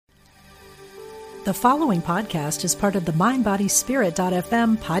The following podcast is part of the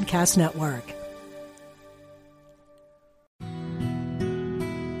MindBodySpirit.fm podcast network.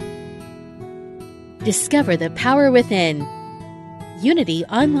 Discover the power within. Unity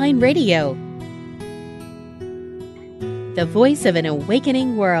Online Radio. The voice of an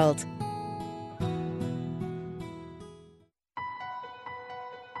awakening world.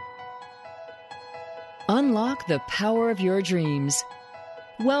 Unlock the power of your dreams.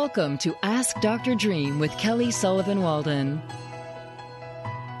 Welcome to Ask Dr. Dream with Kelly Sullivan Walden.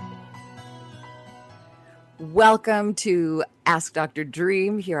 Welcome to Ask Dr.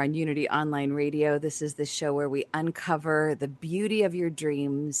 Dream here on Unity Online Radio. This is the show where we uncover the beauty of your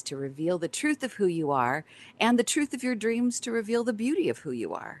dreams to reveal the truth of who you are, and the truth of your dreams to reveal the beauty of who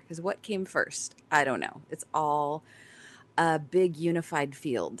you are. Because what came first? I don't know. It's all a big unified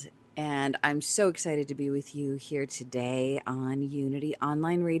field. And I'm so excited to be with you here today on Unity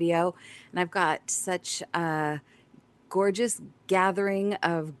Online Radio. And I've got such a gorgeous gathering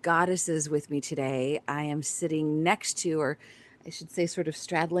of goddesses with me today. I am sitting next to, or I should say sort of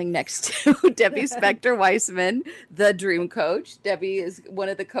straddling next to Debbie Spector Weissman, the Dream Coach. Debbie is one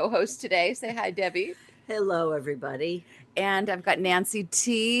of the co-hosts today. Say hi, Debbie. Hello, everybody. And I've got Nancy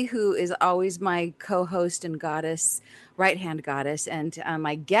T, who is always my co-host and goddess, right-hand goddess. And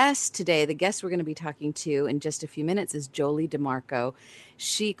my guest today, the guest we're going to be talking to in just a few minutes, is Jolie DeMarco.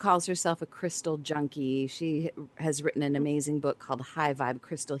 She calls herself a crystal junkie. She has written an amazing book called High Vibe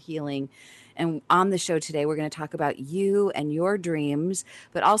Crystal Healing. And on the show today, we're going to talk about you and your dreams,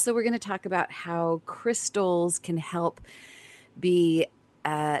 but also we're going to talk about how crystals can help be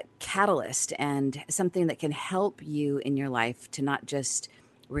a catalyst and something that can help you in your life to not just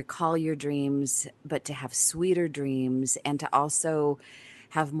recall your dreams, but to have sweeter dreams and to also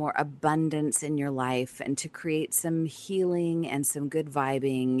have more abundance in your life and to create some healing and some good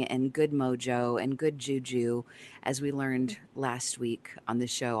vibing and good mojo and good juju, as we learned last week on the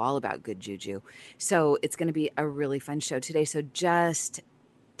show, all about good juju. So it's going to be a really fun show today. So just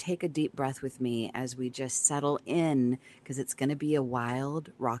take a deep breath with me as we just settle in, because it's going to be a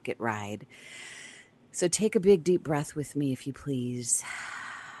wild rocket ride. So take a big deep breath with me, if you please.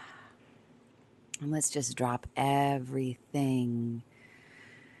 And let's just drop everything,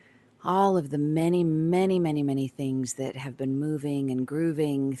 all of the many, many, many, many things that have been moving and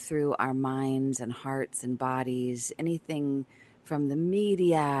grooving through our minds and hearts and bodies, anything from the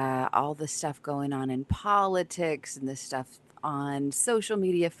media, all the stuff going on in politics and the stuff on social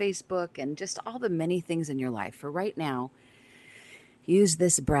media, Facebook, and just all the many things in your life. For right now, use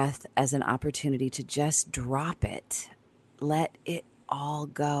this breath as an opportunity to just drop it. Let it all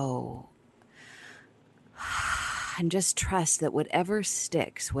go. And just trust that whatever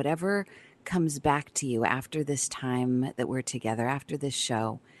sticks, whatever comes back to you after this time that we're together, after this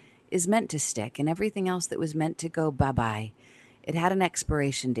show, is meant to stick. And everything else that was meant to go bye-bye, it had an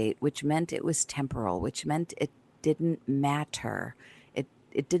expiration date, which meant it was temporal, which meant it didn't matter.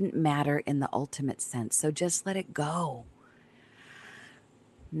 It didn't matter in the ultimate sense. So just let it go.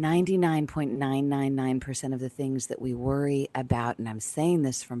 99.999% of the things that we worry about, and I'm saying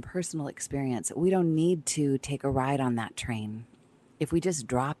this from personal experience, we don't need to take a ride on that train. If we just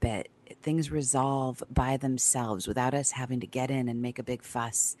drop it, things resolve by themselves without us having to get in and make a big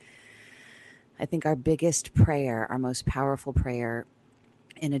fuss. I think our biggest prayer, our most powerful prayer,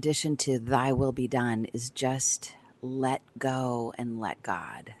 in addition to thy will be done, is just let go and let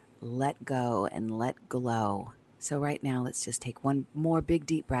God. Let go and let glow. So right now, let's just take one more big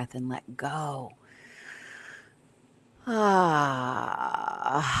deep breath and let go.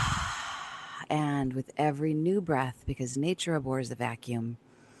 And with every new breath, because nature abhors the vacuum,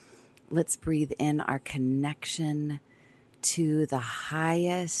 let's breathe in our connection to the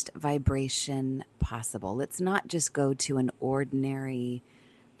highest vibration possible. Let's not just go to an ordinary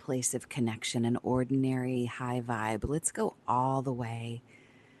place of connection, an ordinary high vibe. Let's go all the way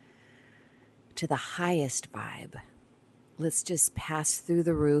to the highest vibe. Let's just pass through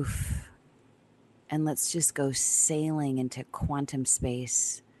the roof and let's just go sailing into quantum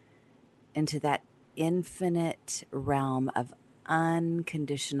space, into that infinite realm of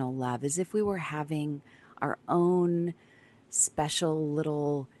unconditional love, as if we were having our own special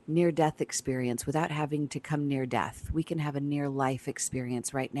little near-death experience without having to come near death. We can have a near-life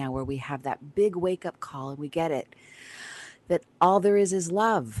experience right now where we have that big wake-up call and we get it, that all there is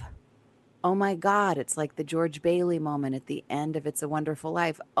love. Oh my God, it's like the George Bailey moment at the end of It's a Wonderful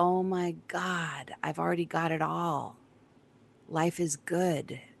Life. Oh my God, I've already got it all. Life is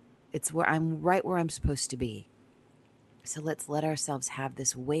good. It's where I'm right where I'm supposed to be. So let's let ourselves have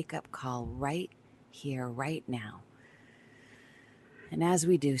this wake-up call right here, right now. And as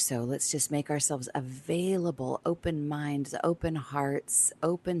we do so, let's just make ourselves available, open minds, open hearts,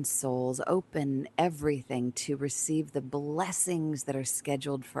 open souls, open everything to receive the blessings that are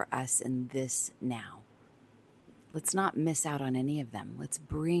scheduled for us in this now. Let's not miss out on any of them. Let's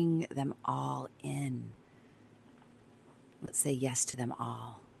bring them all in. Let's say yes to them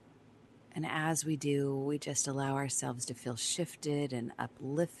all. And as we do, we just allow ourselves to feel shifted and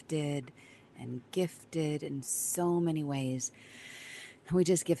uplifted and gifted in so many ways. We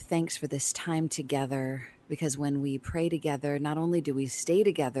just give thanks for this time together, because when we pray together, not only do we stay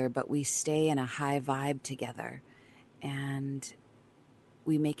together, but we stay in a high vibe together, and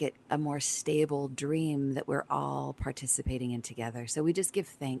we make it a more stable dream that we're all participating in together. So we just give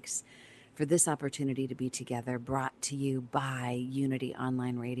thanks for this opportunity to be together, brought to you by Unity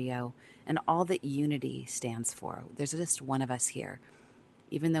Online Radio and all that Unity stands for. There's just one of us here.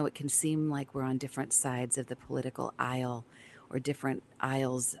 Even though it can seem like we're on different sides of the political aisle, or different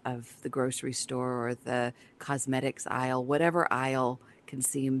aisles of the grocery store or the cosmetics aisle, whatever aisle can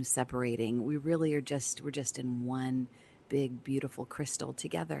seem separating, we really we're just in one big, beautiful crystal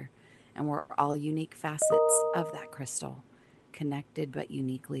together. And we're all unique facets of that crystal, connected but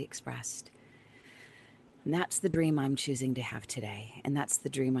uniquely expressed. And that's the dream I'm choosing to have today. And that's the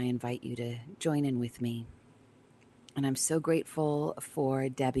dream I invite you to join in with me. And I'm so grateful for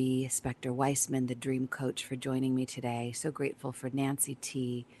Debbie Spector Weissman, the dream coach, for joining me today. So grateful for Nancy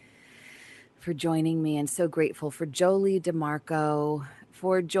T. for joining me, and so grateful for Jolie DeMarco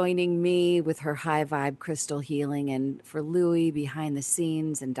for joining me with her high vibe crystal healing, and for Louie behind the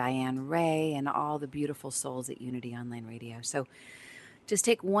scenes, and Diane Ray, and all the beautiful souls at Unity Online Radio. So just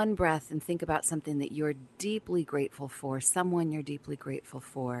take one breath and think about something that you're deeply grateful for, someone you're deeply grateful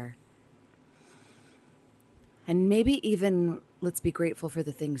for. And maybe even let's be grateful for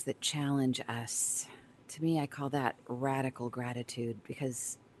the things that challenge us. To me, I call that radical gratitude,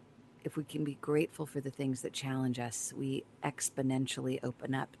 because if we can be grateful for the things that challenge us, we exponentially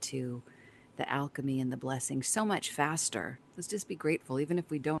open up to the alchemy and the blessings so much faster. Let's just be grateful, even if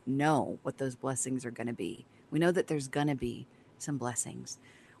we don't know what those blessings are going to be. We know that there's going to be some blessings,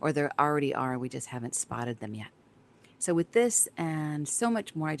 or there already are, we just haven't spotted them yet. So with this and so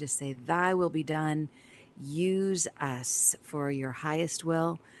much more, I just say, thy will be done. Use us for your highest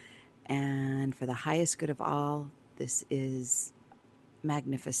will and for the highest good of all. This is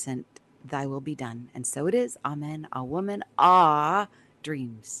magnificent. Thy will be done. And so it is. Amen. A woman.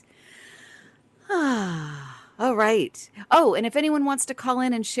 Dreams. All right. Oh, and if anyone wants to call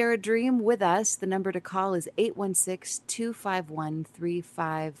in and share a dream with us, the number to call is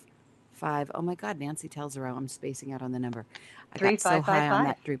 816-251-3555. Oh my God, Nancy Telzero. I'm spacing out on the number. I got so high on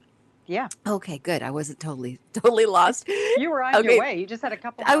that dream. Yeah. Okay, good. I wasn't totally lost. You were on your way. You just had a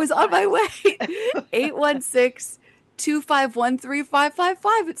couple. I was on my way.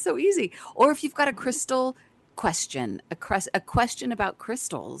 816-251-3555. It's so easy. Or if you've got a crystal question, a question about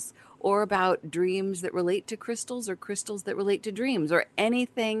crystals, or about dreams that relate to crystals, or crystals that relate to dreams, or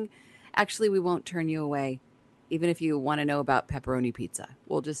anything. Actually, we won't turn you away. Even if you want to know about pepperoni pizza,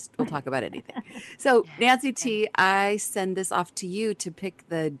 we'll talk about anything. So Nancy T, I send this off to you to pick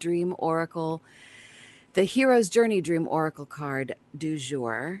the Dream Oracle, the Hero's Journey Dream Oracle card du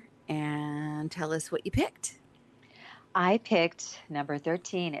jour, and tell us what you picked. I picked number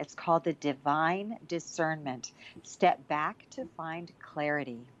 13. It's called the Divine Discernment. Step back to find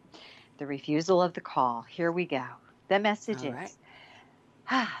clarity. The refusal of the call. Here we go. The message is,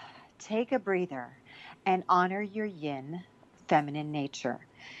 take a breather and honor your yin, feminine nature.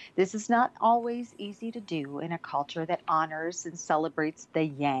 This is not always easy to do in a culture that honors and celebrates the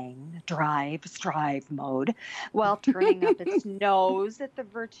yang, drive, strive mode, while turning up its nose at the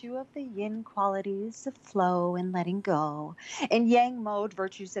virtue of the yin qualities of flow and letting go. In yang mode,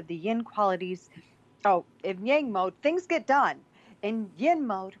 virtues of the yin qualities, in yang mode, things get done. In yin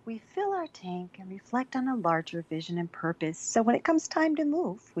mode, we fill our tank and reflect on a larger vision and purpose. So when it comes time to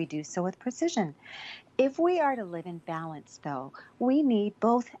move, we do so with precision. If we are to live in balance, though, we need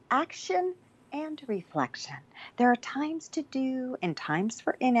both action and reflection. There are times to do and times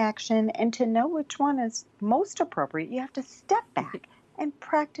for inaction, and to know which one is most appropriate, you have to step back and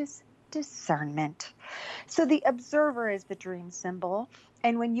practice discernment. So the observer is the dream symbol.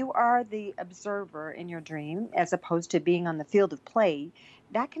 And when you are the observer in your dream, as opposed to being on the field of play,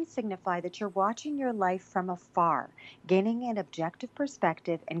 that can signify that you're watching your life from afar, gaining an objective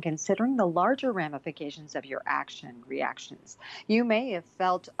perspective and considering the larger ramifications of your reactions. You may have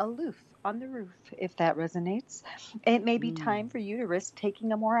felt aloof on the roof, if that resonates. It may be time for you to risk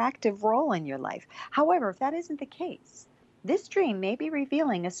taking a more active role in your life. However, if that isn't the case, This dream may be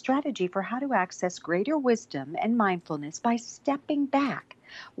revealing a strategy for how to access greater wisdom and mindfulness by stepping back,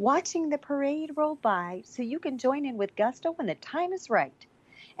 watching the parade roll by so you can join in with gusto when the time is right.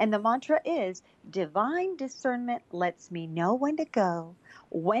 And the mantra is, divine discernment lets me know when to go,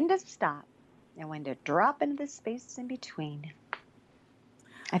 when to stop, and when to drop into the space in between.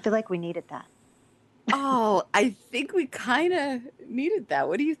 I feel like we needed that. Oh, I think we kind of needed that.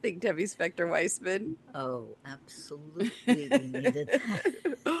 What do you think, Debbie Spector-Weissman? Oh, absolutely. We needed that.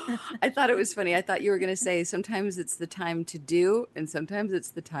 I thought it was funny. I thought you were going to say sometimes it's the time to do and sometimes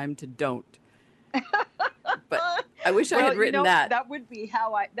it's the time to don't. But I wish I had written that. That would be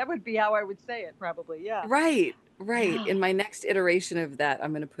how I would say it, probably. Yeah. Right. Yeah. In my next iteration of that,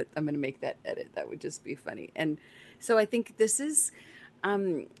 I'm going to make that edit. That would just be funny. And so I think this is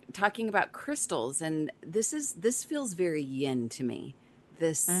talking about crystals, and this feels very yin to me.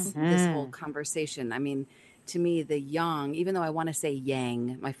 This whole conversation. I mean, to me, the yang, even though I want to say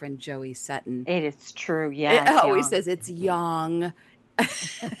yang, my friend Joey Sutton. It is true. Yeah. It always says it's yang.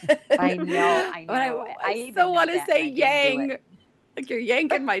 I know. But I still want to say yang. Like you're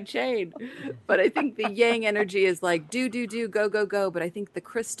yanking my chain. But I think the yang energy is like do, go, go. But I think the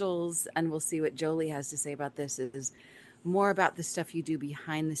crystals, and we'll see what Jolie has to say about this, is more about the stuff you do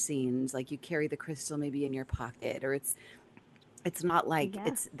behind the scenes. Like you carry the crystal maybe in your pocket, or it's not like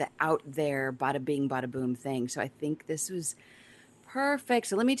it's the out there bada bing, bada boom thing. So I think this was perfect.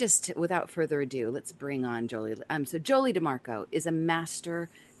 So let me just, without further ado, let's bring on Jolie. So Jolie DeMarco is a master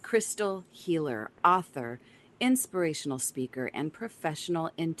crystal healer, author, inspirational speaker, and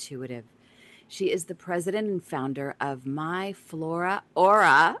professional intuitive. She is the president and founder of My Flora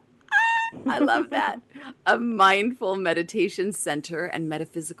Aura. I love that. A mindful meditation center and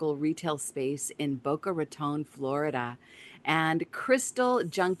metaphysical retail space in Boca Raton, Florida, and Crystal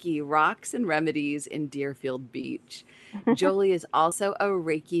Junkie Rocks and Remedies in Deerfield Beach. Jolie is also a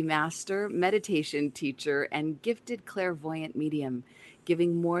Reiki master, meditation teacher, and gifted clairvoyant medium,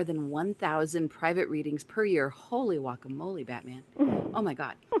 giving more than 1,000 private readings per year. Holy guacamole, Batman. Oh my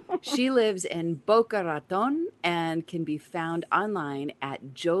God. She lives in Boca Raton and can be found online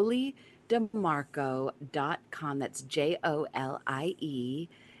at joliedemarco.com. That's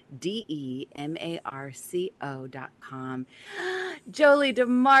JolieDemarco.com. Jolie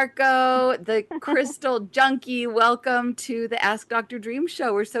DeMarco, the crystal junkie, welcome to the Ask Dr. Dream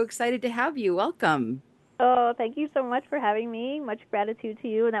show. We're so excited to have you. Welcome. Oh, thank you so much for having me. Much gratitude to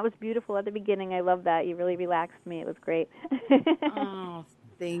you. And that was beautiful at the beginning. I love that. You really relaxed me. It was great. Oh,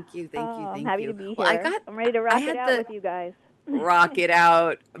 thank you. I'm happy to be here. I'm ready to rock it out with you guys. Rock it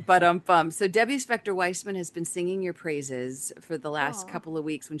out. So Debbie Spector-Weissman has been singing your praises for the last couple of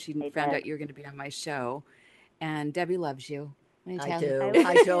weeks when she found out you were going to be on my show. And Debbie loves you. I do.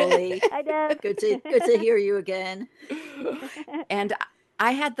 Hi, Jolie. Hi, Deb. Good to hear you again. And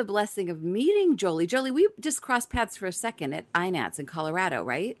I had the blessing of meeting Jolie. Jolie, we just crossed paths for a second at INATS in Colorado,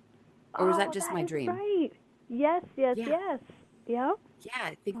 right? Or was that just my dream? Right. Yes. Yep. Yeah,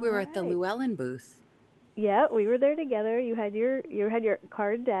 I think we were at the Llewellyn booth. Yeah, we were there together. You had your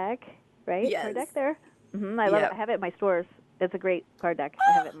card deck, right? Yes. Card deck there. I love it. I have it in my stores. It's a great card deck.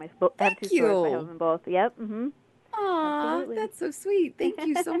 I have it in my I have two Thank you. stores. I have them both. Yep. Aw, that's so sweet. Thank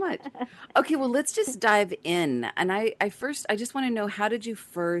you so much. Okay, well, let's just dive in. And I just want to know, how did you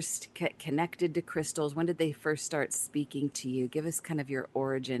first get connected to crystals? When did they first start speaking to you? Give us kind of your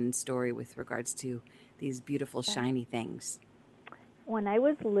origin story with regards to these beautiful, shiny things. When I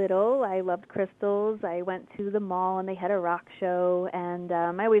was little, I loved crystals. I went to the mall and they had a rock show, and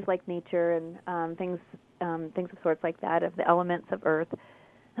I always liked nature and things of sorts like that, of the elements of Earth.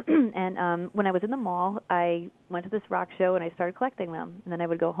 And when I was in the mall, I went to this rock show and I started collecting them. And then I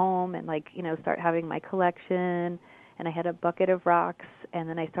would go home and start having my collection. And I had a bucket of rocks, and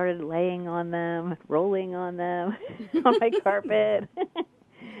then I started laying on them, rolling on them on my carpet.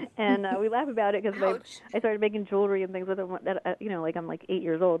 And we laugh about it because I started making jewelry and things with them. I'm 8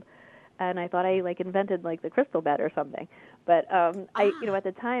 years old, and I thought I invented the crystal bed or something. But at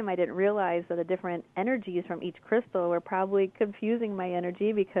the time I didn't realize that the different energies from each crystal were probably confusing my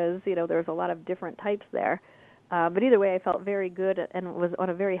energy because there's a lot of different types there. But either way, I felt very good and was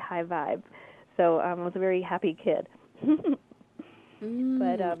on a very high vibe. So I was a very happy kid. But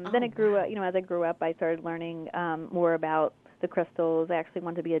then it grew up. As I grew up, I started learning more about the crystals. I actually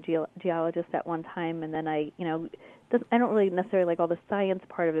wanted to be a geologist at one time, and then I don't really necessarily like all the science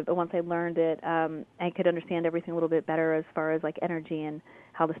part of it, but once I learned it, I could understand everything a little bit better as far as energy and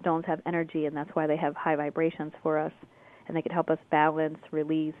how the stones have energy, and that's why they have high vibrations for us, and they could help us balance,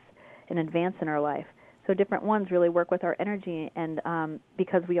 release, and advance in our life. So So different ones really work with our energy, and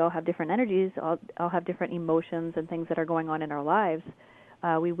because we all have different energies, all have different emotions and things that are going on in our lives,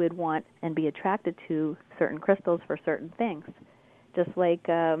 we would want and be attracted to certain crystals for certain things. Just like,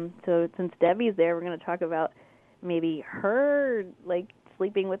 so since Debbie's there, we're going to talk about maybe her, like,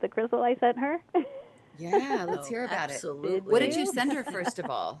 sleeping with the crystal I sent her. Yeah, let's hear about absolutely. it. What did you send her, first of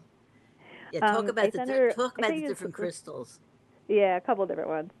all? Yeah, talk about the different crystals. Yeah, a couple different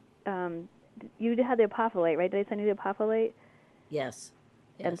ones. You had the apophyllite, right? Did I send you the apophyllite? Yes.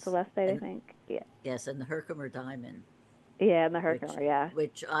 And celestite, I think. Yeah. Yes, and the Herkimer diamond. Yeah, and the Herkimer, yeah.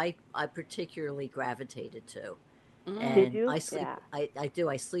 Which I particularly gravitated to. And did you? I sleep. Yeah. I do.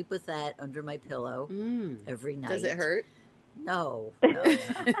 I sleep with that under my pillow every night. Does it hurt? No.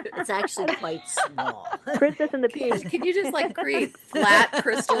 It's actually quite small. Princess and the Pea. Can you just like create flat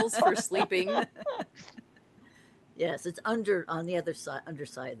crystals for sleeping? Yes, it's on the other side,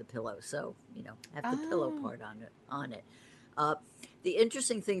 underside of the pillow. So, have the pillow part on it. The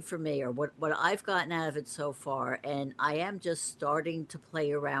interesting thing for me, or what I've gotten out of it so far, and I am just starting to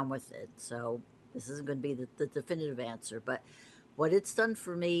play around with it. So this isn't going to be the definitive answer, but what it's done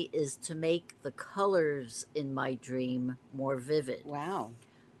for me is to make the colors in my dream more vivid. Wow.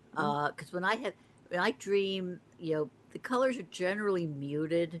 Because when I dream, the colors are generally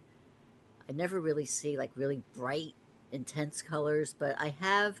muted. I never really see like really bright, intense colors, but I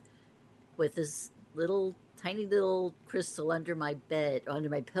have with this tiny little crystal under my bed, under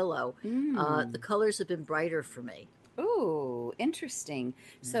my pillow, the colors have been brighter for me. Ooh, interesting.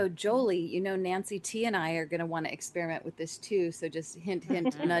 So Jolie, Nancy T and I are going to want to experiment with this too. So just hint,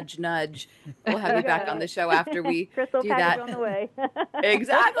 nudge, nudge. We'll have you back on the show after we crystal do package that. On the way.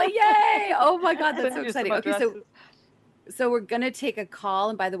 Exactly. Yay. Oh my God. That's so exciting. Okay. So we're going to take a call.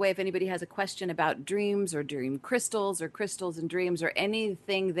 And by the way, if anybody has a question about dreams or dream crystals or crystals and dreams or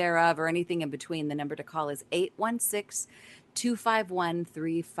anything thereof or anything in between, the number to call is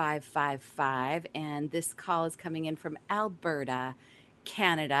 816-251-3555. And this call is coming in from Alberta,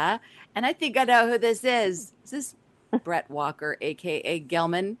 Canada. And I think I know who this is. Is this Brett Walker, a.k.a.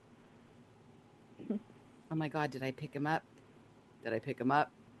 Gelman? Oh my God, did I pick him up?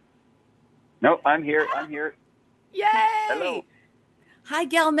 No, I'm here. Yay! Hello. Hi,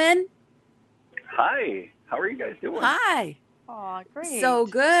 Gelman. Hi. How are you guys doing? Hi. Oh, great. So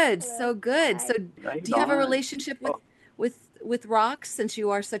good. Hello. So good. Hi. So do you have a relationship with rocks, since you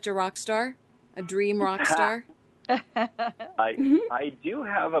are such a rock star? A dream rock star? I do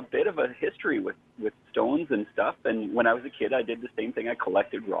have a bit of a history with stones and stuff. And when I was a kid, I did the same thing. I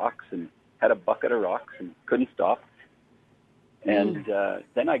collected rocks and had a bucket of rocks and couldn't stop. And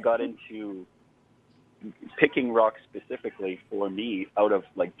then I got into picking rocks specifically for me out of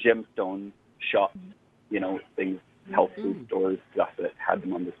like gemstone shops, things, health food stores, stuff that had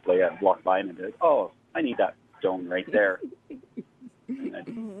them on display. I'd walk by and I'd be like, oh, I need that stone right there. And I'd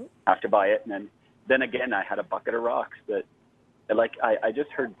have to buy it. And then again, I had a bucket of rocks that, like, I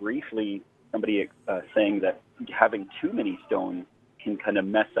just heard briefly somebody saying that having too many stones can kind of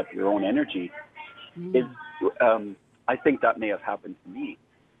mess up your own energy. I think that may have happened to me.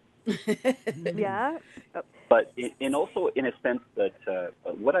 Yeah. But also in a sense that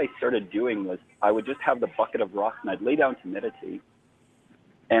what I started doing was I would just have the bucket of rocks and I'd lay down to meditate,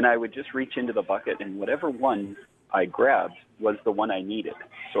 and I would just reach into the bucket, and whatever one I grabbed was the one I needed,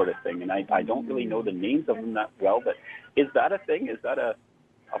 sort of thing. And I don't really know the names of them that well, but is that a thing? Is that a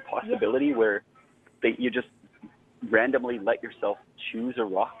possibility where you just randomly let yourself choose a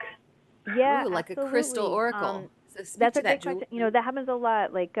rock? Yeah, ooh, like absolutely. a crystal oracle. That's a great question. That happens a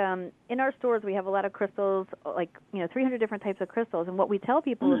lot. Like in our stores, we have a lot of crystals, like 300 different types of crystals. And what we tell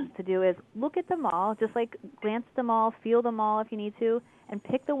people to do is look at them all, just like glance at them all, feel them all if you need to, and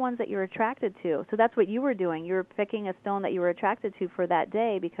pick the ones that you're attracted to. So that's what you were doing. You were picking a stone that you were attracted to for that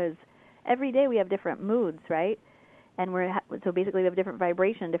day, because every day we have different moods, right? And so basically we have different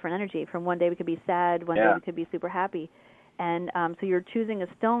vibration, different energy. From one day we could be sad, one day we could be super happy. And so you're choosing a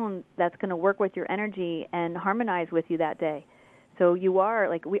stone that's going to work with your energy and harmonize with you that day. So you are,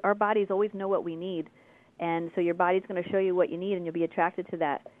 like, our bodies always know what we need. And so your body's going to show you what you need, and you'll be attracted to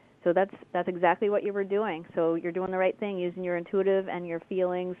that. So that's exactly what you were doing. So you're doing the right thing, using your intuitive and your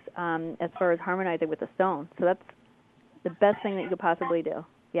feelings as far as harmonizing with the stone. So that's the best thing that you could possibly do.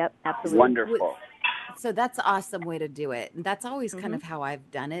 Yep, absolutely. Wonderful. So that's an awesome way to do it. And that's always kind of how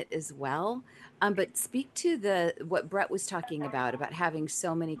I've done it as well. But speak to what Brett was talking about having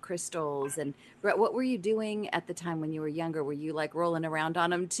so many crystals. And Brett, what were you doing at the time when you were younger? Were you like rolling around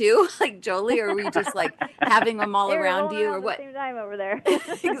on them too, like Jolie, or were you just like having them all around you, or what? Same time over there.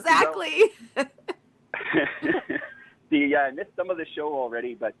 Exactly. I missed some of the show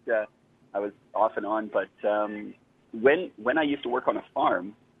already, but I was off and on. But when I used to work on a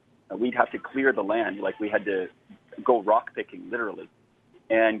farm, we'd have to clear the land. Like we had to go rock picking, literally,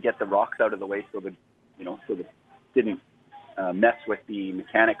 and get the rocks out of the way so that didn't mess with the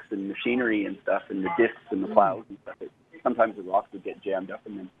mechanics and machinery and stuff, and the discs and the plows and stuff. Sometimes the rocks would get jammed up,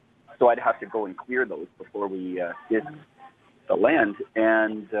 and then so I'd have to go and clear those before we did the land,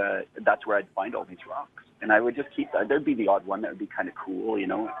 and that's where I'd find all these rocks. And I would just keep that. There'd be the odd one that would be kind of cool,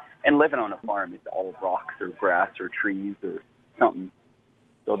 And living on a farm, it's all rocks or grass or trees or something.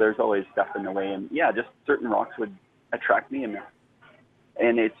 So there's always stuff in the way, and just certain rocks would attract me,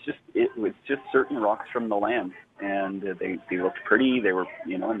 and it was just certain rocks from the land, and they looked pretty. They were,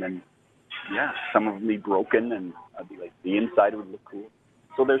 and then some of them be broken, and I'd be like, the inside would look cool.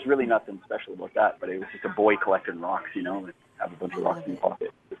 So there's really nothing special about that, but it was just a boy collecting rocks, and have a bunch of rocks in your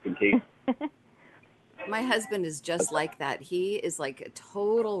pocket just in case. My husband is just like that. He is like a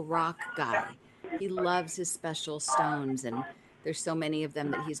total rock guy. He loves his special stones, and there's so many of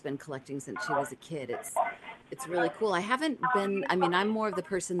them that he's been collecting since he was a kid. It's really cool. I haven't been, I'm more of the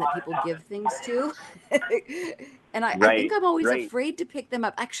person that people give things to. And I think I'm always afraid to pick them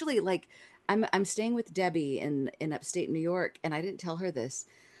up. Actually, like I'm staying with Debbie in upstate New York, and I didn't tell her this.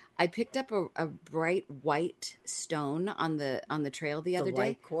 I picked up a bright white stone on the trail the other day.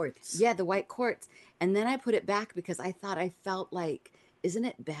 White quartz. Yeah, the white quartz. And then I put it back because I felt like, isn't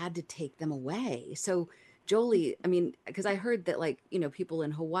it bad to take them away? So Jolie, because I heard that people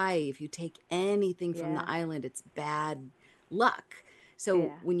in Hawaii, if you take anything from the island, it's bad luck.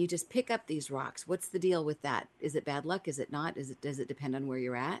 So when you just pick up these rocks, what's the deal with that? Is it bad luck? Is it not? Does it depend on where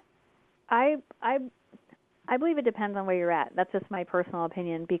you're at? I believe it depends on where you're at. That's just my personal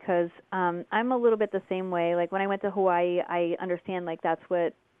opinion, because I'm a little bit the same way. Like when I went to Hawaii, I understand that's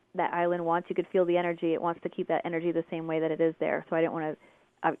what that island wants. You could feel the energy. It wants to keep that energy the same way that it is there. So I don't want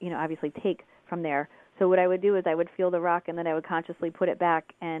to, obviously take from there. So what I would do is I would feel the rock, and then I would consciously put it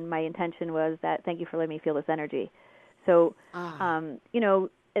back. And my intention was that, thank you for letting me feel this energy. So,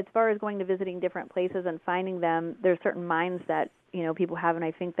 as far as going to visiting different places and finding them, there's certain minds that, people have. And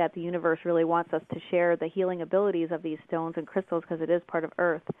I think that the universe really wants us to share the healing abilities of these stones and crystals, because it is part of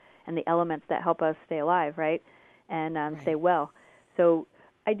Earth and the elements that help us stay alive, right? And stay well. So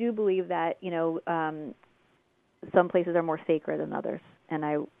I do believe that, some places are more sacred than others. And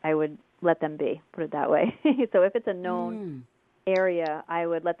I would let them be, put it that way. So if it's a known area, I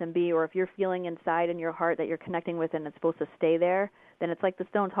would let them be. Or if you're feeling inside in your heart that you're connecting with and it's supposed to stay there, then it's like the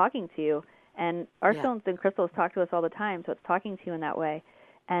stone talking to you. And our stones and crystals talk to us all the time, so it's talking to you in that way.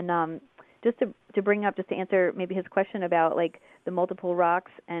 And just to bring up, just to answer maybe his question about the multiple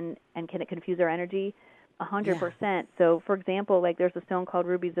rocks and can it confuse our energy, 100%. So for example, there's a stone called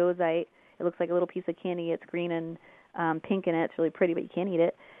ruby zozite. It looks like a little piece of candy. It's green and pink in it. It's really pretty, but you can't eat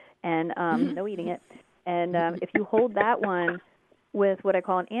it. And no eating it. And if you hold that one with what I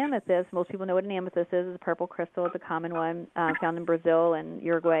call an amethyst, most people know what an amethyst is. It's a purple crystal. It's a common one found in Brazil and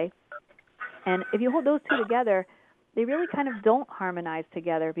Uruguay. And if you hold those two together, they really kind of don't harmonize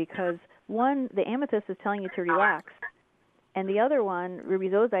together, because one, the amethyst is telling you to relax, and the other one, ruby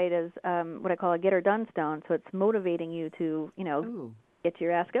zozite, is what I call a get-her-done stone. So it's motivating you to, get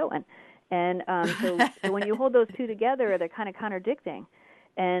your ass going. And so when you hold those two together, they're kind of contradicting.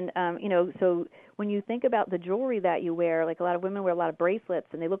 And, so when you think about the jewelry that you wear, a lot of women wear a lot of bracelets,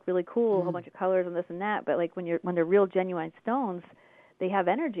 and they look really cool, a whole bunch of colors and this and that. But, when they're real, genuine stones, they have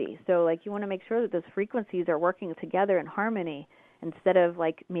energy. So, you want to make sure that those frequencies are working together in harmony, instead of,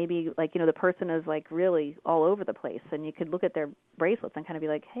 maybe, the person is, really all over the place. And you could look at their bracelets and kind of be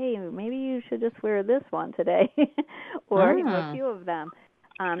like, hey, maybe you should just wear this one today, or, a few of them.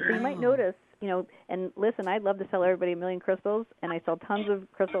 So you might notice, and listen, I'd love to sell everybody 1 million crystals, and I sell tons of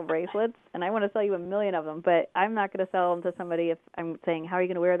crystal bracelets, and I want to sell you 1 million of them, but I'm not going to sell them to somebody if I'm saying, how are you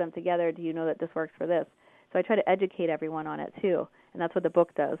going to wear them together? Do you know that this works for this? So I try to educate everyone on it too, and that's what the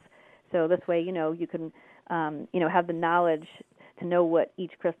book does. So this way, you can, have the knowledge to know what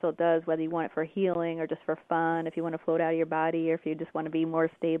each crystal does, whether you want it for healing or just for fun, if you want to float out of your body, or if you just want to be more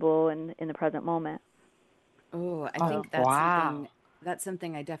stable and in the present moment. Oh, I think that's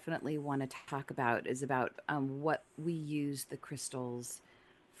something I definitely want to talk about, is about what we use the crystals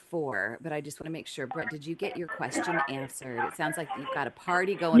for. But I just want to make sure, Brett, did you get your question answered? It sounds like you've got a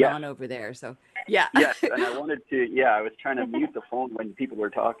party going on over there. So, yeah. Yes, and I wanted to, I was trying to mute the phone when people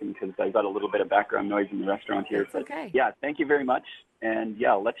were talking, because I got a little bit of background noise in the restaurant here. That's okay. Yeah, thank you very much. And,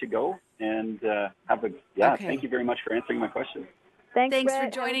 I'll let you go. And thank you very much for answering my question. Thanks for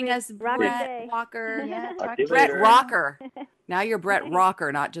joining us, Brett Walker. Yeah. Brett Rocker. Now you're Brett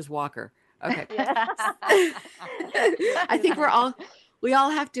Rocker, not just Walker. Okay. I think we're We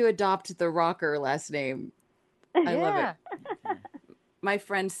all have to adopt the Rocker last name. I love it. My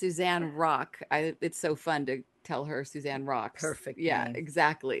friend Suzanne Rock. It's so fun to tell her Suzanne Rocks. Perfect Yeah, name.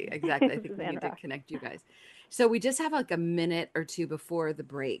 exactly. I think we Suzanne need to Rock. connect you guys. So we just have like a minute or two before the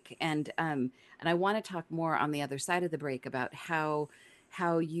break, and I want to talk more on the other side of the break about how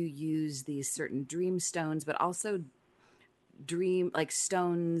you use these certain dream stones, but also dream like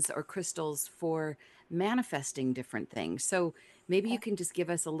stones or crystals for manifesting different things. So maybe you can just give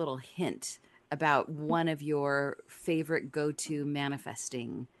us a little hint about one of your favorite go-to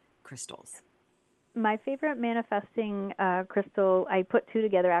manifesting crystals. My favorite manifesting crystal, I put two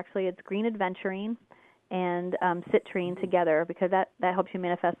together actually. It's green aventurine and citrine together because that helps you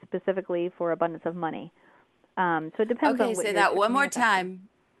manifest specifically for abundance of money. So it depends on Okay, what say you're that one more manifesting. time.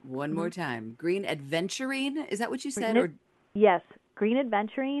 One more time. Green aventurine, is that what you said? Or Yes, green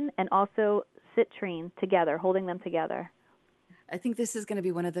aventurine and also citrine together, holding them together. I think this is going to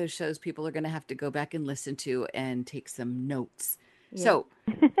be one of those shows people are going to have to go back and listen to and take some notes. Yeah.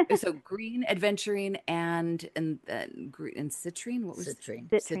 So green aventurine and citrine. What was Citrine.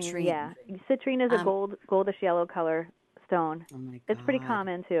 Citrine, yeah. Citrine is a goldish yellow color stone. Oh my God. It's pretty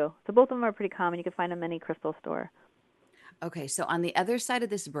common too. So both of them are pretty common. You can find them in any crystal store. Okay, so on the other side of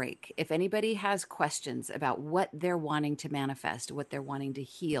this break, if anybody has questions about what they're wanting to manifest, what they're wanting to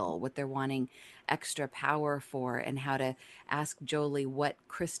heal, what they're wanting extra power for, and how to ask Jolie what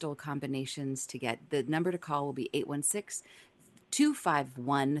crystal combinations to get, the number to call will be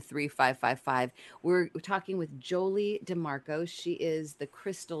 816-251-3555. We're talking with Jolie DeMarco. She is the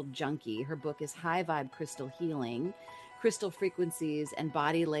Crystal Junkie. Her book is High Vibe Crystal Healing, Crystal Frequencies and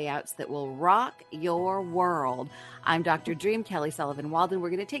Body Layouts That Will Rock Your World. I'm Dr. Dream, Kelly Sullivan Walden. We're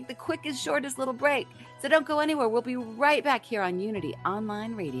going to take the quickest, shortest little break. So don't go anywhere. We'll be right back here on Unity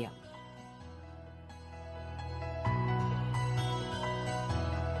Online Radio.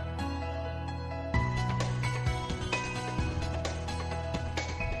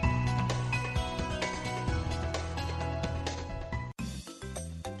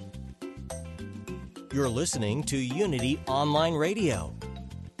 You're listening to Unity Online Radio,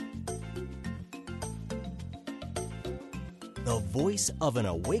 the voice of an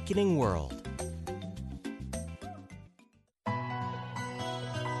awakening world.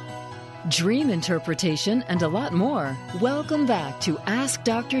 Dream interpretation and a lot more. Welcome back to Ask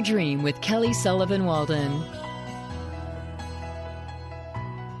Dr. Dream with Kelly Sullivan Walden.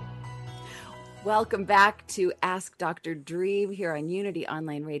 Welcome back to Ask Dr. Dream here on Unity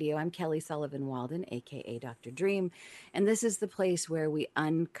Online Radio. I'm Kelly Sullivan Walden, aka Dr. Dream, and this is the place where we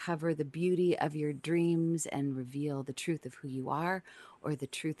uncover the beauty of your dreams and reveal the truth of who you are, or the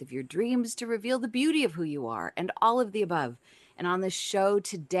truth of your dreams to reveal the beauty of who you are, and all of the above. And on the show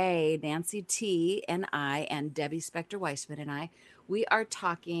today, Nancy T and I, and Debbie Spector-Weissman and I, we are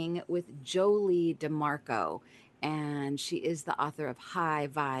talking with Jolie DeMarco. And she is the author of High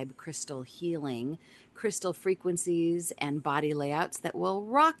Vibe Crystal Healing, Crystal Frequencies and Body Layouts That Will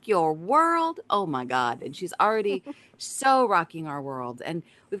Rock Your World. Oh my God. And she's already so rocking our world. And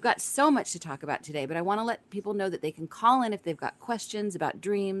we've got so much to talk about today, but I want to let people know that they can call in if they've got questions about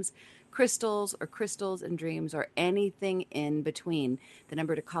dreams, crystals and dreams, or anything in between. The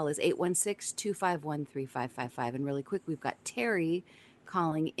number to call is 816-251-3555. And really quick, we've got Terry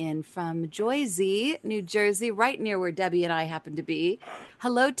calling in from Jersey, New Jersey, right near where Debbie and I happen to be.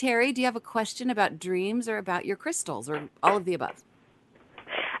 Hello, Terry. Do you have a question about dreams or about your crystals or all of the above?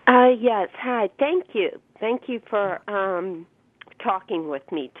 Yes. Hi. Thank you. Thank you for talking with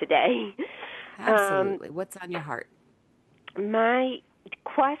me today. Absolutely. What's on your heart? My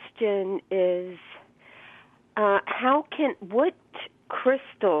question is, what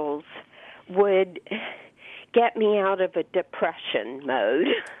crystals would get me out of a depression mode?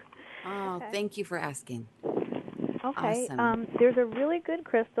 Oh, thank you for asking. Okay. Awesome. There's a really good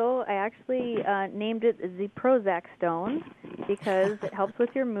crystal. I actually named it the Prozac stone because it helps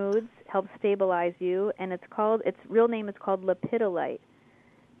with your moods, helps stabilize you, and its real name is called lepidolite.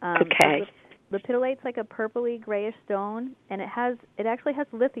 Okay. Lepidolite's like a purpley grayish stone, and it actually has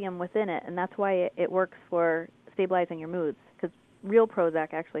lithium within it, and that's why it works for stabilizing your moods, because real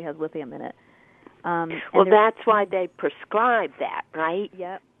Prozac actually has lithium in it. Well, that's why they prescribe that, right?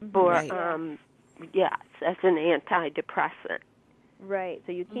 Yep. For Right. yes, as an antidepressant. Right.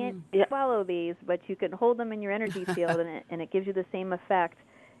 So you can't swallow these, but you can hold them in your energy field, and it gives you the same effect.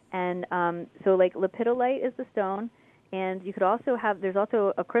 And so, like, lepidolite is the stone, and you could also there's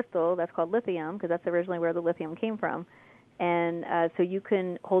also a crystal that's called lithium, because that's originally where the lithium came from. And so you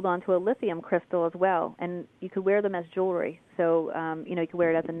can hold on to a lithium crystal as well, and you could wear them as jewelry. So, you know, you could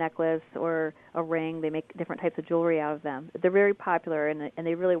wear it as a necklace or a ring. They make different types of jewelry out of them. They're very popular, and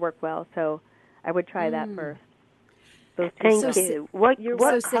they really work well. So I would try that first. Those two. Thank you. What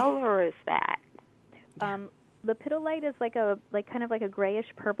color is that? The Pidolite is kind of like a grayish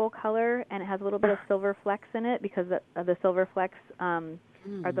purple color, and it has a little bit of silver flecks in it because the silver flecks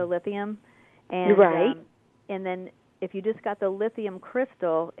are the lithium. And, right. And then if you just got the lithium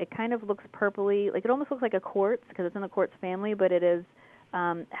crystal, it kind of looks purpley, like it almost looks like a quartz because it's in the quartz family, but it is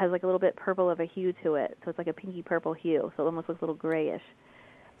has like a little bit purple of a hue to it. So it's like a pinky purple hue, so it almost looks a little grayish.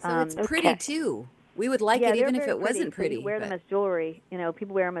 So it's pretty too. We would like it even if it wasn't pretty. So you wear them as jewelry. You know,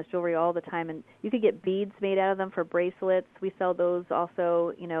 people wear them as jewelry all the time, and you could get beads made out of them for bracelets. We sell those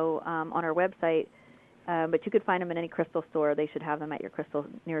also, you know, on our website. But you could find them in any crystal store. They should have them at your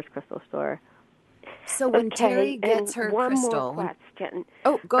nearest crystal store. So when Terry gets her one crystal, more question.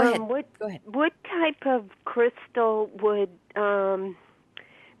 Oh, go ahead. Go ahead. What type of crystal would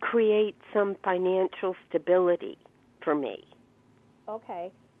create some financial stability for me?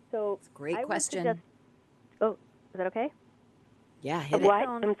 Okay, so it's a great question. Is that okay? Yeah, hit what? it.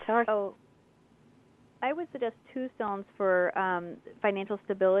 I'm sorry. Oh, I would suggest 2 stones for financial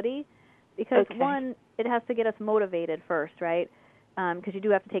stability because one, it has to get us motivated first, right? Because you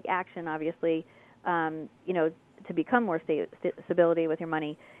do have to take action, obviously, you know, to become more stability with your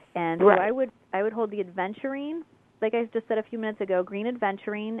money. And so I would hold the aventurine, like I just said a few minutes ago, green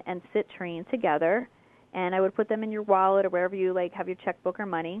aventurine and citrine together, and I would put them in your wallet or wherever you like have your checkbook or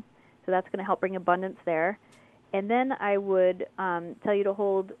money. So that's going to help bring abundance there. And then I would tell you to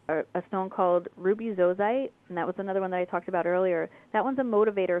hold a stone called ruby zozite, and that was another one that I talked about earlier. That one's a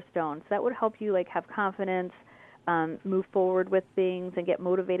motivator stone, so that would help you like have confidence, move forward with things, and get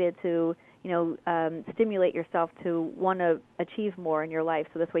motivated to, you know, stimulate yourself to want to achieve more in your life.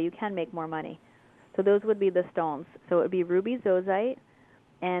 So this way you can make more money. So those would be the stones. So it would be ruby zozite,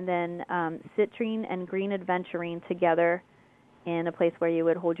 and then citrine and green aventurine together in a place where you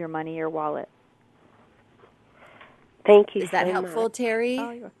would hold your money or wallet. Thank you. Is that helpful, much. Terry?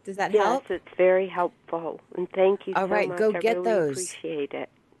 Does that yes, help? Yes, it's very helpful. And thank you All right, much. go get I really those. Appreciate it.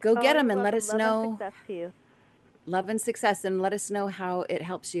 Go get them and let us know. Love and success to you. Love and success, and let us know how it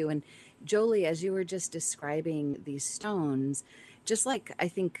helps you. And Jolie, as you were just describing these stones, just like I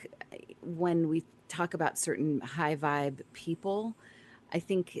think when we talk about certain high vibe people, I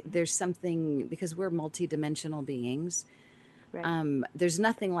think there's something, because we're multidimensional beings. Right. There's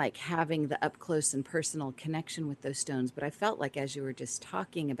nothing like having the up close and personal connection with those stones. But I felt like as you were just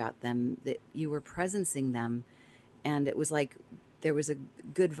talking about them, that you were presencing them, and it was like there was a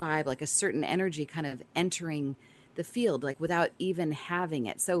good vibe, like a certain energy kind of entering the field, like without even having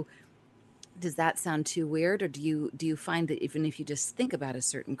it. So does that sound too weird, or do you find that even if you just think about a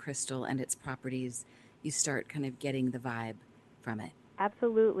certain crystal and its properties, you start kind of getting the vibe from it?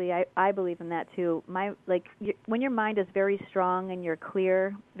 Absolutely. I believe in that too. When your mind is very strong and you're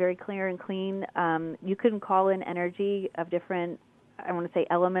clear, very clear and clean, you can call in energy of different, I want to say,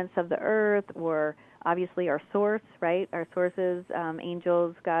 elements of the earth, or obviously our source, right? Our sources,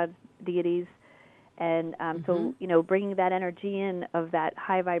 angels, gods, deities. And so, you know, bringing that energy in of that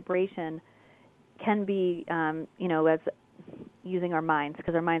high vibration can be, you know, as using our minds,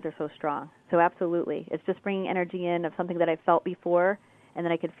 because our minds are so strong. So absolutely. It's just bringing energy in of something that I felt before, and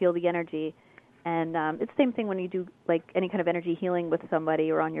then I could feel the energy. And it's the same thing when you do like any kind of energy healing with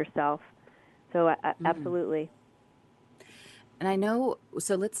somebody or on yourself. So absolutely. And I know,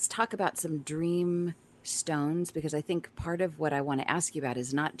 so let's talk about some dream stones, because I think part of what I want to ask you about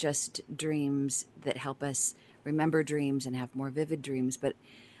is not just dreams that help us remember dreams and have more vivid dreams, but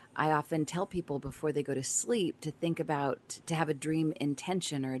I often tell people before they go to sleep to think about, to have a dream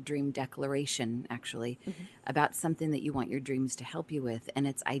intention or a dream declaration, actually, about something that you want your dreams to help you with. And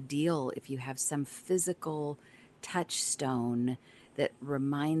it's ideal if you have some physical touchstone that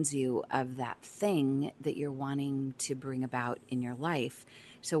reminds you of that thing that you're wanting to bring about in your life.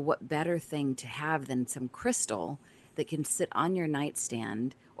 So what better thing to have than some crystal that can sit on your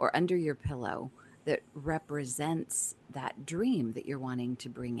nightstand or under your pillow that represents that dream that you're wanting to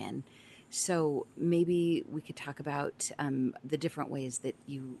bring in. So maybe we could talk about the different ways that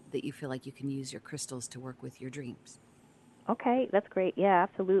you feel like you can use your crystals to work with your dreams. Okay, that's great. Yeah,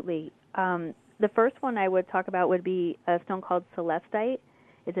 absolutely. The first one I would talk about would be a stone called celestite.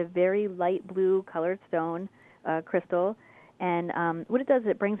 It's a very light blue colored stone, crystal. And what it does,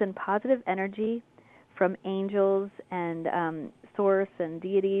 it brings in positive energy from angels and source and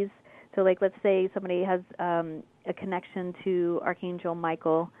deities. So like, let's say somebody has a connection to Archangel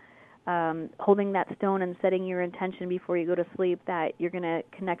Michael. holding that stone and setting your intention before you go to sleep that you're going to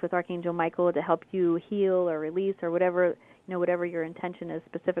connect with Archangel Michael to help you heal or release or whatever your intention is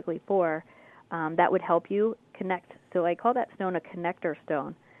specifically for, that would help you connect. So I call that stone a connector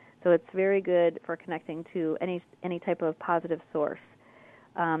stone. So it's very good for connecting to any type of positive source.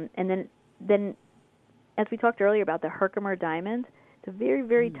 And then, as we talked earlier about the Herkimer diamond, it's a very,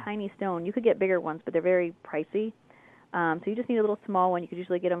 very tiny stone. You could get bigger ones, but they're very pricey. So you just need a little small one. You could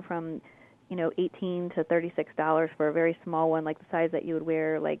usually get them from, $18 to $36 for a very small one, like the size that you would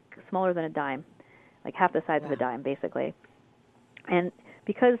wear, like smaller than a dime, like half the size of a dime, basically. And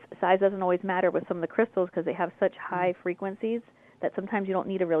because size doesn't always matter with some of the crystals, because they have such high frequencies that sometimes you don't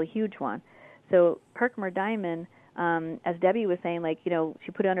need a really huge one. So Herkimer diamond, as Debbie was saying,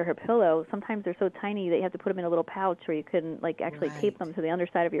 she put it under her pillow. Sometimes they're so tiny that you have to put them in a little pouch, or you couldn't actually tape them to the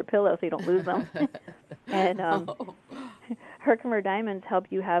underside of your pillow so you don't lose them. And Herkimer diamonds help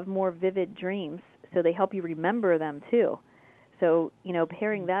you have more vivid dreams, so they help you remember them too. So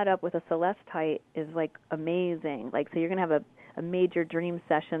pairing that up with a celestite is amazing. So you're gonna have a major dream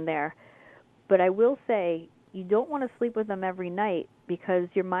session there. But I will say, you don't want to sleep with them every night because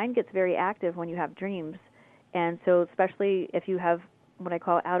your mind gets very active when you have dreams. And so especially if you have what I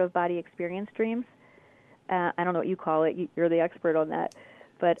call out-of-body experience dreams, I don't know what you call it. You're the expert on that.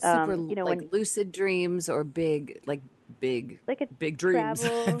 But, super, when lucid dreams or big dreams.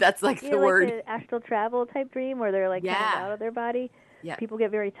 That's the word. Like an astral travel type dream where they're kind of out of their body. Yeah. People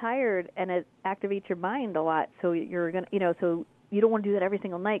get very tired and it activates your mind a lot. So you're going to, so you don't want to do that every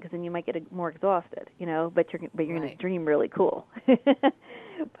single night because then you might get more exhausted, but you're going to dream really cool.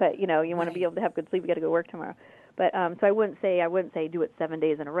 But you want to be able to have good sleep. You got to go work tomorrow. But so I wouldn't say do it 7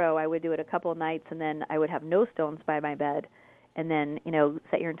 days in a row. I would do it a couple of nights, and then I would have no stones by my bed, and then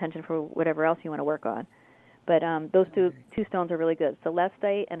set your intention for whatever else you want to work on. But those two stones are really good.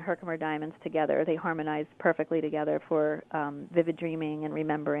 Celestite and Herkimer diamonds together, they harmonize perfectly together for vivid dreaming and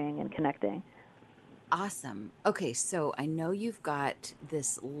remembering and connecting. Awesome. Okay, so I know you've got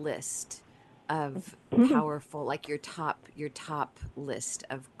this list of powerful, your top list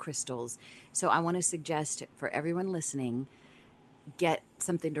of crystals. So I want to suggest for everyone listening, get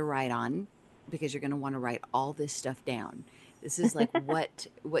something to write on, because you're going to want to write all this stuff down. This is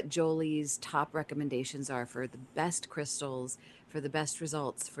what Jolie's top recommendations are for the best crystals, for the best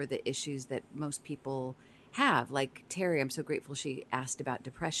results, for the issues that most people have. Like Terry, I'm so grateful she asked about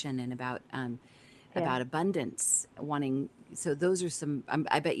depression and about abundance, wanting. So those are some.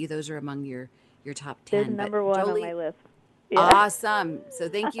 I bet you those are among your top 10. There's number one Jolie, on my list. Yeah. Awesome. So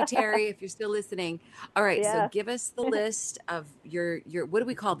thank you, Terry, if you're still listening. All right. So give us the list of your what do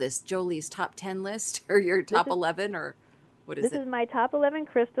we call this? Jolie's top 10 list, or your top 11, or what is it? This is my top 11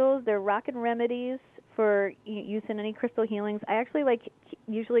 crystals. They're rockin' remedies for use in any crystal healings. I actually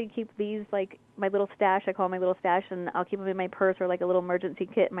usually keep these my little stash. I call them my little stash, and I'll keep them in my purse or a little emergency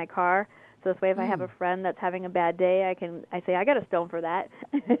kit in my car. So this way, if I have a friend that's having a bad day, I say, I got a stone for that.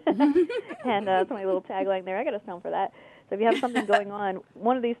 And that's my little tagline there. I got a stone for that. So if you have something going on,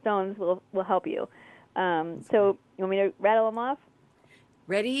 one of these stones will help you. So you want me to rattle them off?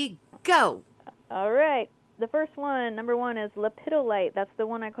 Ready, go. All right. The first one, number one, is lepidolite. That's the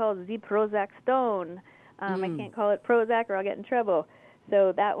one I call the Prozac stone. I can't call it Prozac or I'll get in trouble.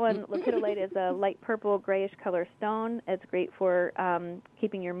 So that one, lepidolite, is a light purple, grayish color stone. It's great for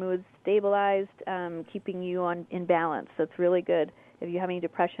keeping your moods stabilized, keeping you in balance. So it's really good if you have any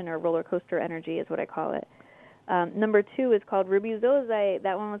depression or roller coaster energy is what I call it. Number two is called rubizozite.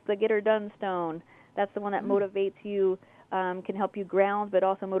 That one was the get her done stone. That's the one that motivates you, can help you ground, but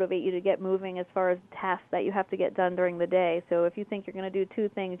also motivate you to get moving as far as tasks that you have to get done during the day. So if you think you're going to do 2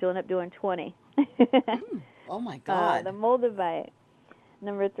 things, you'll end up doing 20. Oh, my God. The moldavite.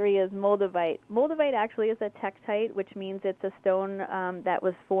 Number 3 is moldavite. Moldavite actually is a tektite, which means it's a stone that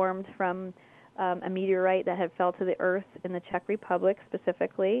was formed from a meteorite that had fell to the earth in the Czech Republic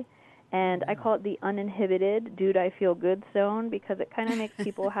specifically. And I call it the uninhibited dude I feel good stone because it kind of makes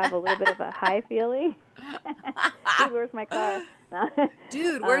people have a little bit of a high feeling. Dude, where's my car?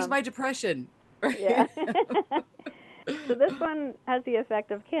 Dude, where's my depression? Yeah. So this one has the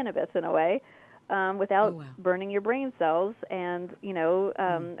effect of cannabis in a way, without burning your brain cells and,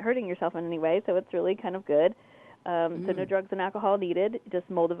 hurting yourself in any way. So it's really kind of good. So no drugs and alcohol needed, just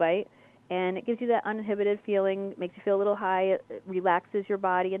moldavite. And it gives you that uninhibited feeling, makes you feel a little high, it relaxes your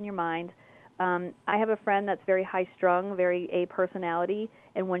body and your mind. I have a friend that's very high-strung, very A personality,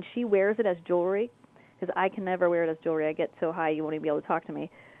 and when she wears it as jewelry, because I can never wear it as jewelry, I get so high you won't even be able to talk to me.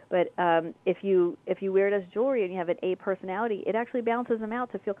 But if you wear it as jewelry and you have an A personality, it actually balances them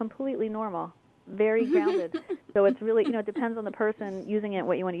out to feel completely normal. very grounded. So it's really, it depends on the person using it,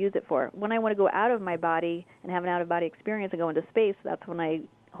 what you want to use it for. When I want to go out of my body and have an out-of-body experience and go into space, that's when I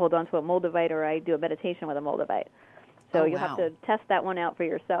hold on to a Moldavite or I do a meditation with a Moldavite. So you'll have to test that one out for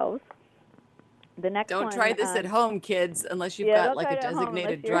yourselves. The next Don't one, try this at home, kids, unless you've got like a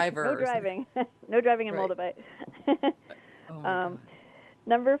designated driver. No driving. No driving in Right. Moldavite. Oh my God.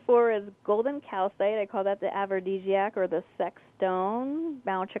 Number 4 is golden calcite. I call that the aphrodisiac or the sex stone.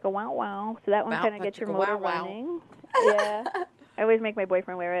 Bow chicka wow wow. So that one Bow kind of gets your chicka motor wow wow. running. Yeah. I always make my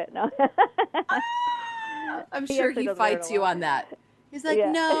boyfriend wear it. No. I'm He sure actually he does wear it a fights you lot. on that. He's like,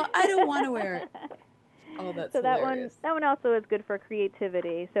 Yeah. no, I don't want to wear it. Oh, that's So that hilarious. one also is good for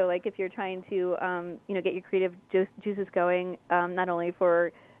creativity. So like if you're trying to get your creative juices going, not only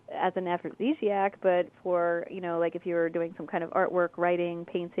for as an aphrodisiac, but for like if you're doing some kind of artwork, writing,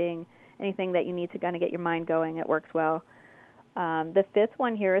 painting, anything that you need to kind of get your mind going, it works well. The 5th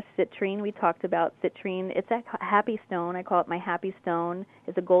one here is citrine. We talked about citrine. It's a happy stone. I call it my happy stone.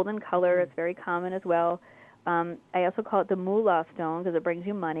 It's a golden color. It's very common as well. I also call it the moolah stone because it brings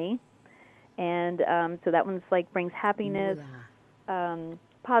you money. And so that one's like brings happiness,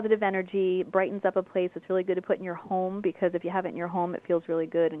 positive energy, brightens up a place. It's really good to put in your home because if you have it in your home, it feels really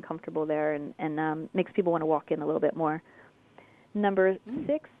good and comfortable there and makes people want to walk in a little bit more. Number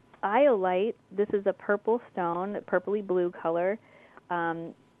 6, iolite. This is a purple stone, a purpley blue color.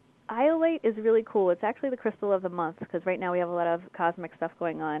 Iolite is really cool. It's actually the crystal of the month because right now we have a lot of cosmic stuff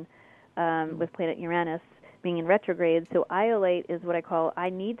going on with planet Uranus being in retrograde. So iolite is what I call I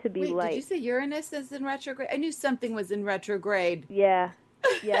need to be light. Did you say Uranus is in retrograde? I knew something was in retrograde. Yeah.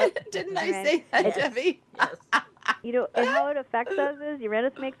 Yeah. Didn't I say that, Debbie? Yes. And how it affects us is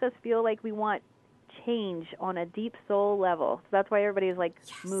Uranus makes us feel like we want change on a deep soul level. So that's why everybody's like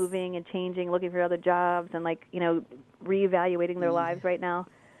moving and changing, looking for other jobs and like, reevaluating their lives right now.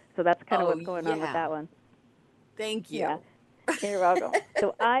 So that's kind of what's going on with that one. Thank you. Yeah. You're welcome.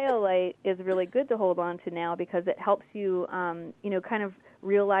 So iolite is really good to hold on to now because it helps you, kind of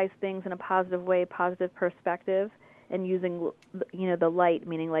realize things in a positive way, positive perspective, and using, the light,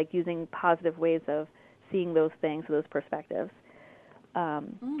 meaning like using positive ways of seeing those things, those perspectives.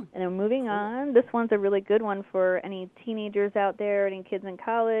 And then moving on, this one's a really good one for any teenagers out there, any kids in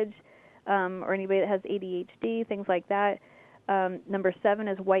college, or anybody that has ADHD, things like that. Number 7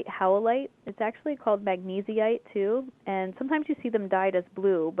 is white howlite. It's actually called magnesiite too, and sometimes you see them dyed as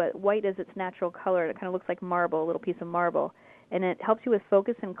blue, but white is its natural color. It kind of looks like marble, a little piece of marble, and it helps you with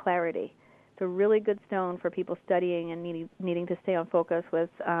focus and clarity. It's a really good stone for people studying and needing to stay on focus with,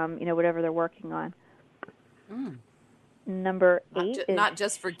 whatever they're working on. Number 8 is not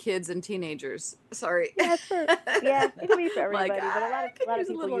just for kids and teenagers. Sorry. Yeah, it can be for everybody, Like, but a lot of use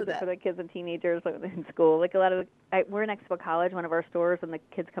a people little use of it for that. the kids and teenagers in school. Like we're next to a college, one of our stores, and the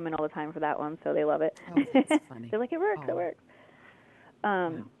kids come in all the time for that one, so they love it. Oh, that's funny. They're like, it works.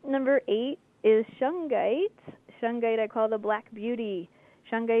 Number 8 is shungite. Shungite I call the Black Beauty.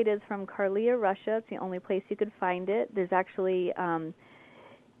 Shungite is from Karelia, Russia. It's the only place you could find it. There's actually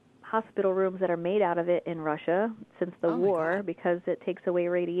hospital rooms that are made out of it in Russia since the war because it takes away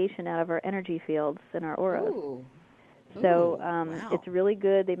radiation out of our energy fields and our auras. So wow. It's really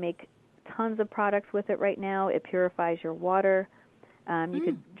good. They make tons of products with it right now. It purifies your water. You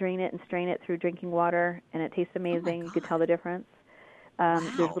could drain it and strain it through drinking water, and it tastes amazing. You could tell the difference.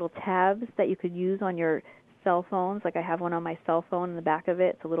 There's little tabs that you could use on your cell phones. Like I have one on my cell phone in the back of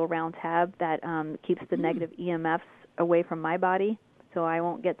it. It's a little round tab that keeps the negative EMFs away from my body, so I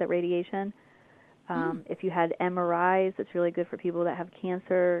won't get that radiation. If you had MRIs, it's really good for people that have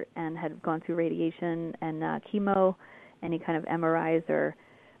cancer and have gone through radiation and chemo. Any kind of MRIs or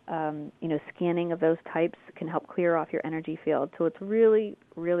scanning of those types can help clear off your energy field. So it's really,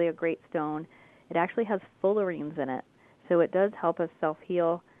 really a great stone. It actually has fullerenes in it, so it does help us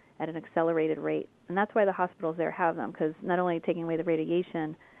self-heal at an accelerated rate. And that's why the hospitals there have them, because not only taking away the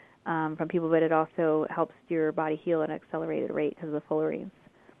radiation from people, but it also helps your body heal at an accelerated rate because of the fullerenes.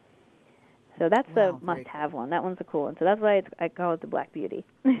 So that's the must-have one. That one's a cool one. So that's why I call it the Black Beauty.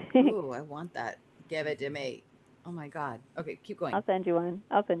 Ooh, I want that. Give it to me. Oh, my God. Okay, keep going. I'll send you one.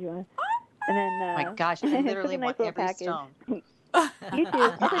 And then, Oh my gosh, I literally nice want little every package. stone. You too.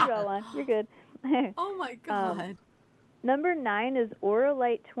 I'll send you all one. You're good. Oh, my God. Number 9 is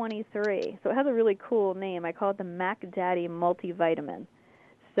Auralite 23. So it has a really cool name. I call it the Mac Daddy multivitamin.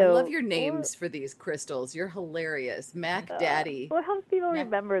 So I love your names for these crystals. You're hilarious. Mac Daddy. Well, it helps people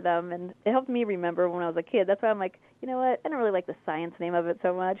remember them, and it helped me remember when I was a kid. That's why I'm like, you know what? I don't really like the science name of it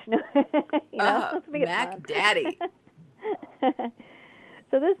so much. Let's make it Mac fun. Daddy.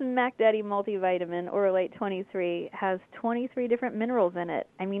 So this Mac Daddy multivitamin, Oralite 23, has 23 different minerals in it.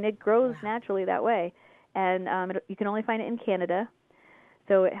 I mean, it grows naturally that way. And you can only find it in Canada.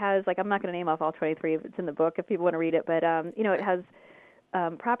 So it has, like, I'm not going to name off all 23. It's in the book if people want to read it. But, it has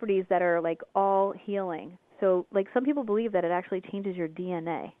properties that are, like, all healing. So, like, some people believe that it actually changes your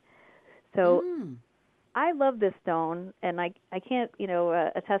DNA. So I love this stone, and I can't,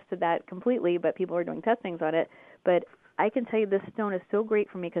 attest to that completely, but people are doing testings on it. But I can tell you this stone is so great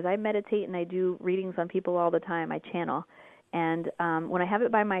for me because I meditate and I do readings on people all the time. I channel. And when I have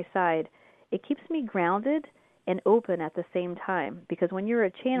it by my side, it keeps me grounded and open at the same time. Because when you're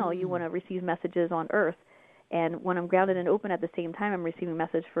a channel, you want to receive messages on Earth. And when I'm grounded and open at the same time, I'm receiving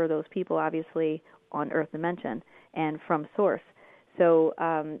message for those people, obviously, on Earth Dimension and from Source. So,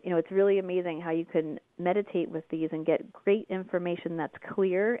 it's really amazing how you can meditate with these and get great information that's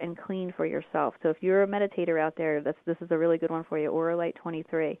clear and clean for yourself. So if you're a meditator out there, this is a really good one for you, Oralite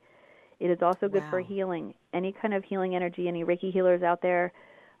 23. It is also good for healing, any kind of healing energy, any Reiki healers out there,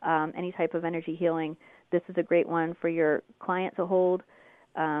 any type of energy healing. This is a great one for your client to hold,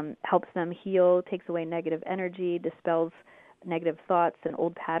 helps them heal, takes away negative energy, dispels negative thoughts and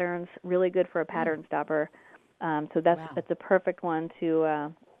old patterns, really good for a pattern stopper. So that's a perfect one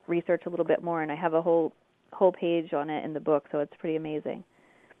to research a little bit more, and I have a whole page on it in the book, so it's pretty amazing.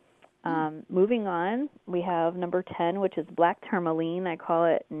 Moving on, we have number 10, which is black tourmaline. I call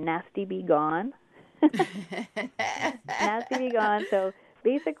it Nasty Be Gone. Nasty Be Gone. So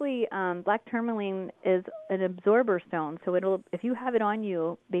basically, black tourmaline is an absorber stone. So if you have it on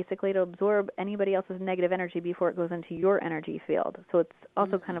you, basically it'll absorb anybody else's negative energy before it goes into your energy field. So it's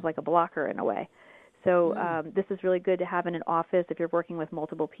also kind of like a blocker in a way. So this is really good to have in an office if you're working with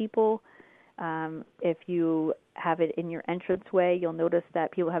multiple people. If you have it in your entranceway, you'll notice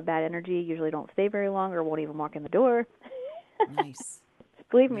that people have bad energy, usually don't stay very long or won't even walk in the door. Nice.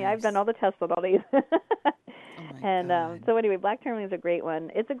 Believe me, I've done all the tests on all these. So anyway, black tourmaline is a great one.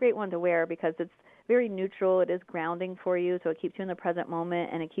 It's a great one to wear because it's very neutral. It is grounding for you, so it keeps you in the present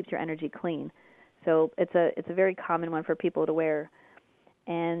moment and it keeps your energy clean. So it's a very common one for people to wear.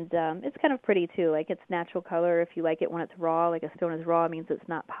 And it's kind of pretty, too. Like, it's natural color. If you like it when it's raw, like a stone is raw, it means it's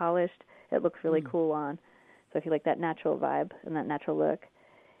not polished. It looks really cool on. So if you like that natural vibe and that natural look.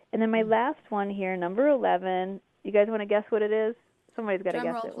 And then my last one here, number 11. You guys want to guess what it is? Somebody's got to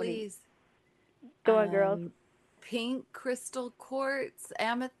guess it. Please. Go on, girls. Pink crystal quartz,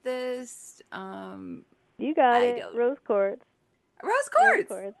 amethyst. You got it. Rose quartz. Rose quartz.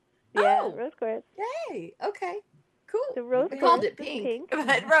 Rose quartz. Yeah, rose quartz. Yay. Okay. Cool. So rose we quartz called it pink,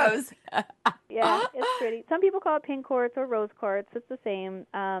 but rose. Yeah, it's pretty. Some people call it pink quartz or rose quartz. It's the same.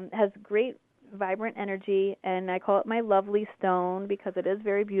 Has great vibrant energy, and I call it my lovely stone because it is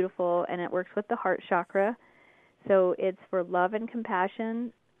very beautiful, and it works with the heart chakra. So it's for love and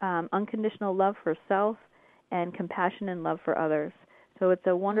compassion, unconditional love for self, and compassion and love for others. So it's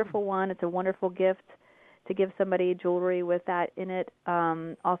a wonderful one. It's a wonderful gift to give somebody jewelry with that in it.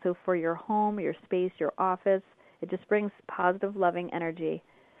 Also for your home, your space, your office. It just brings positive, loving energy.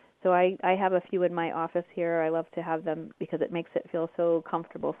 So I have a few in my office here. I love to have them because it makes it feel so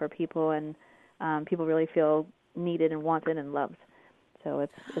comfortable for people, and people really feel needed and wanted and loved. So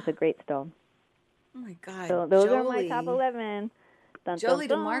it's a great stone. Oh, my God. So those are my top 11. Dun, Jolie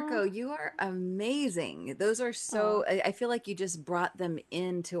dun, dun. DeMarco, you are amazing. Those are so, I feel like you just brought them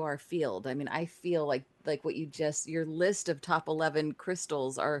into our field. I mean, I feel like what your list of top 11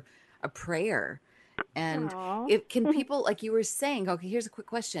 crystals are a prayer. And can people, like you were saying, okay, here's a quick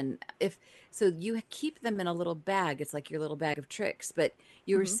question. So you keep them in a little bag, it's like your little bag of tricks, but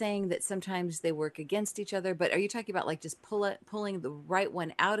you were saying that sometimes they work against each other, but are you talking about like just pulling the right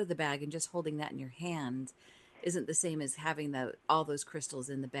one out of the bag and just holding that in your hand isn't the same as having all those crystals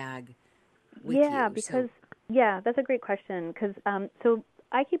in the bag with you? That's a great question. Because so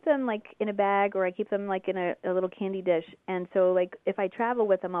I keep them like in a bag, or I keep them like in a little candy dish. And so like if I travel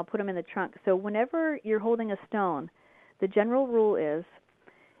with them, I'll put them in the trunk. So whenever you're holding a stone, the general rule is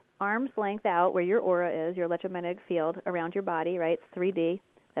arm's length out where your aura is, your electromagnetic field around your body, right? It's 3D,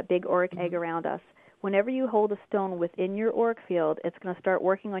 that big auric egg around us. Whenever you hold a stone within your auric field, it's going to start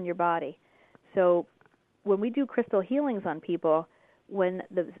working on your body. So when we do crystal healings on people, when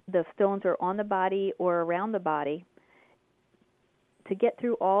the stones are on the body or around the body, to get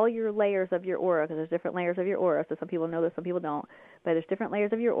through all your layers of your aura, because there's different layers of your aura, so some people know this, some people don't, but there's different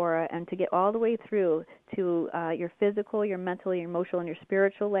layers of your aura, and to get all the way through to your physical, your mental, your emotional, and your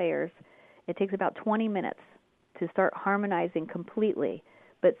spiritual layers, it takes about 20 minutes to start harmonizing completely.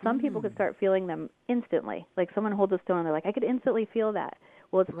 But some people could start feeling them instantly. Like someone holds a stone and they're like, I could instantly feel that.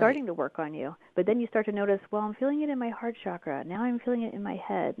 Well, it's starting to work on you. But then you start to notice, well, I'm feeling it in my heart chakra. Now I'm feeling it in my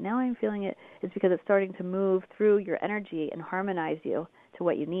head. Now I'm feeling it. It's because it's starting to move through your energy and harmonize you to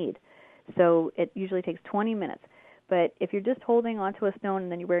what you need. So it usually takes 20 minutes. But if you're just holding onto a stone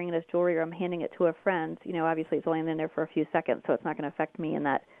and then you're wearing it as jewelry, or I'm handing it to a friend, obviously it's only in there for a few seconds, so it's not going to affect me in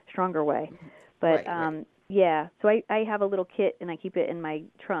that stronger way. But yeah, so I have a little kit and I keep it in my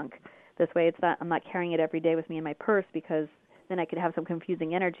trunk. This way I'm not carrying it every day with me in my purse, because then I could have some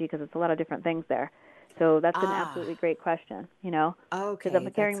confusing energy because it's a lot of different things there. So that's an absolutely great question, Okay. Because if I'm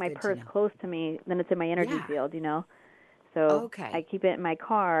carrying my purse close to me, then it's in my energy field, So I keep it in my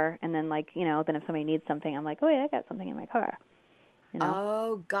car, and then then if somebody needs something, I'm like, oh yeah, I got something in my car.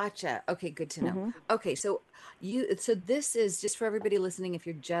 Oh, gotcha. Okay, good to know. Okay, so this is just for everybody listening. If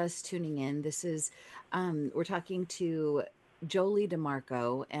you're just tuning in, this is we're talking to Jolie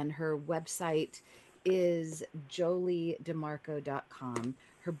DeMarco, and her website is joliedemarco.com.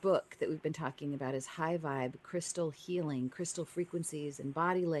 Her book that we've been talking about is High Vibe, Crystal Healing, Crystal Frequencies and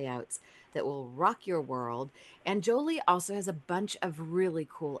Body Layouts that will rock your world. And Jolie also has a bunch of really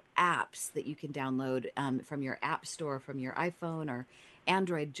cool apps that you can download from your app store, from your iPhone or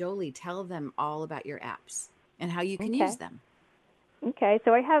Android. Jolie, tell them all about your apps and how you can use them. Okay,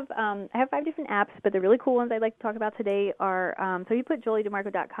 so I have 5 different apps, but the really cool ones I'd like to talk about today are, so you put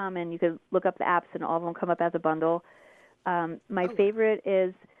joliedemarco.com and you can look up the apps, and all of them come up as a bundle. My favorite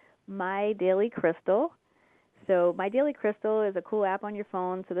is My Daily Crystal. So My Daily Crystal is a cool app on your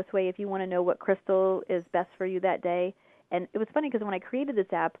phone, so this way if you want to know what crystal is best for you that day. And it was funny because when I created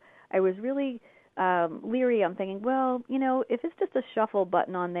this app, I was really leery. I'm thinking, well, if it's just a shuffle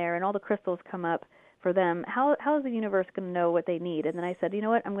button on there and all the crystals come up for them, how is the universe going to know what they need? And then I said, you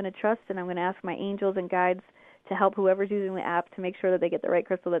know what, I'm going to trust, and I'm going to ask my angels and guides to help whoever's using the app to make sure that they get the right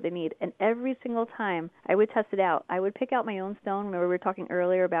crystal that they need. And every single time I would test it out. I would pick out my own stone. Remember we were talking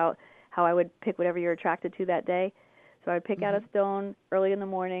earlier about how I would pick whatever you're attracted to that day. So I would pick out a stone early in the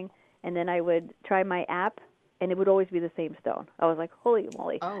morning, and then I would try my app, and it would always be the same stone. I was like, holy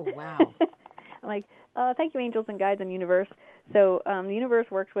moly. Oh, wow. I'm like, thank you, angels and guides and universe. So the universe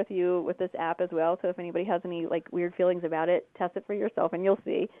works with you with this app as well. So if anybody has any weird feelings about it, test it for yourself, and you'll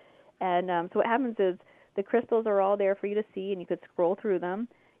see. And so what happens is the crystals are all there for you to see, and you could scroll through them.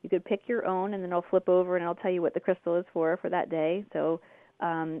 You could pick your own, and then I'll flip over and I'll tell you what the crystal is for that day. So,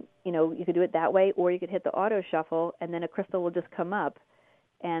 you could do it that way, or you could hit the auto shuffle, and then a crystal will just come up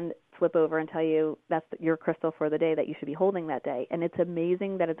and flip over and tell you that's your crystal for the day that you should be holding that day. And it's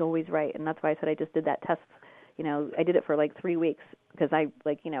amazing that it's always right. And that's why I said I just did that test. I did it for 3 weeks because I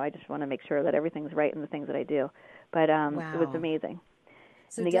just want to make sure that everything's right in the things that I do. But it was amazing.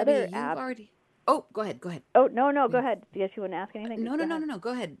 So and the Debbie, other app. Oh, go ahead. Oh, no, go ahead. Yes, you want to ask anything? No.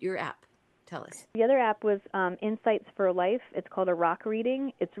 Go ahead. Your app. Tell us. The other app was Insights for Life. It's called a rock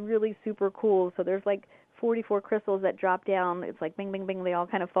reading. It's really super cool. So there's 44 crystals that drop down. It's like bing, bing, bing. They all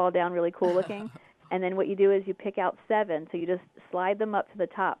kind of fall down really cool looking. And then what you do is you pick out 7. So you just slide them up to the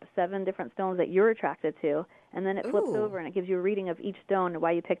top, 7 different stones that you're attracted to. And then it flips over and it gives you a reading of each stone and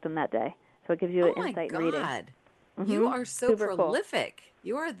why you picked them that day. So it gives you an insight reading. You are so super prolific. Cool.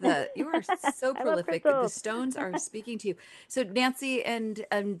 You are so prolific. The stones are speaking to you. So Nancy and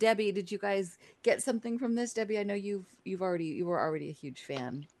Debbie, did you guys get something from this? Debbie, I know you were already a huge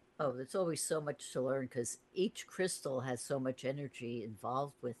fan. Oh, there's always so much to learn because each crystal has so much energy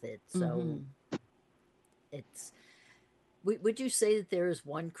involved with it. So it's. Would you say that there is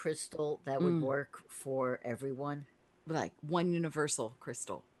one crystal that would work for everyone? Like one universal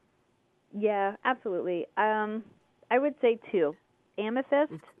crystal? Yeah, absolutely. I would say 2.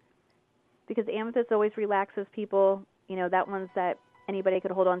 Amethyst, because amethyst always relaxes people. That one's that anybody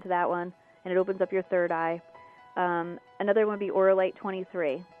could hold on to that one, and it opens up your third eye. Another one would be Auralite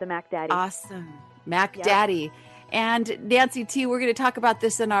 23, the Mac Daddy. Awesome. Mac Daddy. And Nancy T, we're going to talk about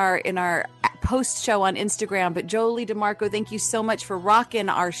this in our post show on Instagram. But Jolie DeMarco, thank you so much for rocking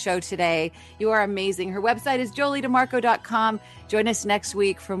our show today. You are amazing. Her website is joliedemarco.com. Join us next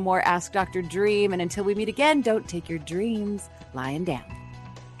week for more Ask Dr. Dream. And until we meet again, don't take your dreams lying down.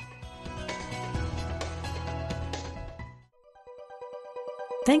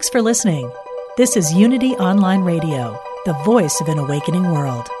 Thanks for listening. This is Unity Online Radio, the voice of an awakening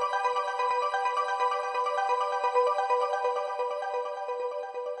world.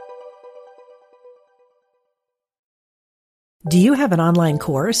 Do you have an online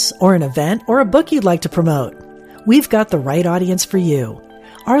course or an event or a book you'd like to promote? We've got the right audience for you.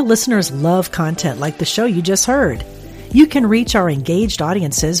 Our listeners love content like the show you just heard. You can reach our engaged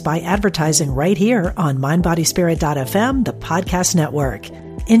audiences by advertising right here on mindbodyspirit.fm, the podcast network,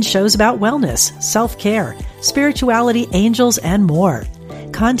 in shows about wellness, self-care, spirituality, angels, and more.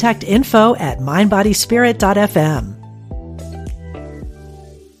 contact info@mindbodyspirit.fm.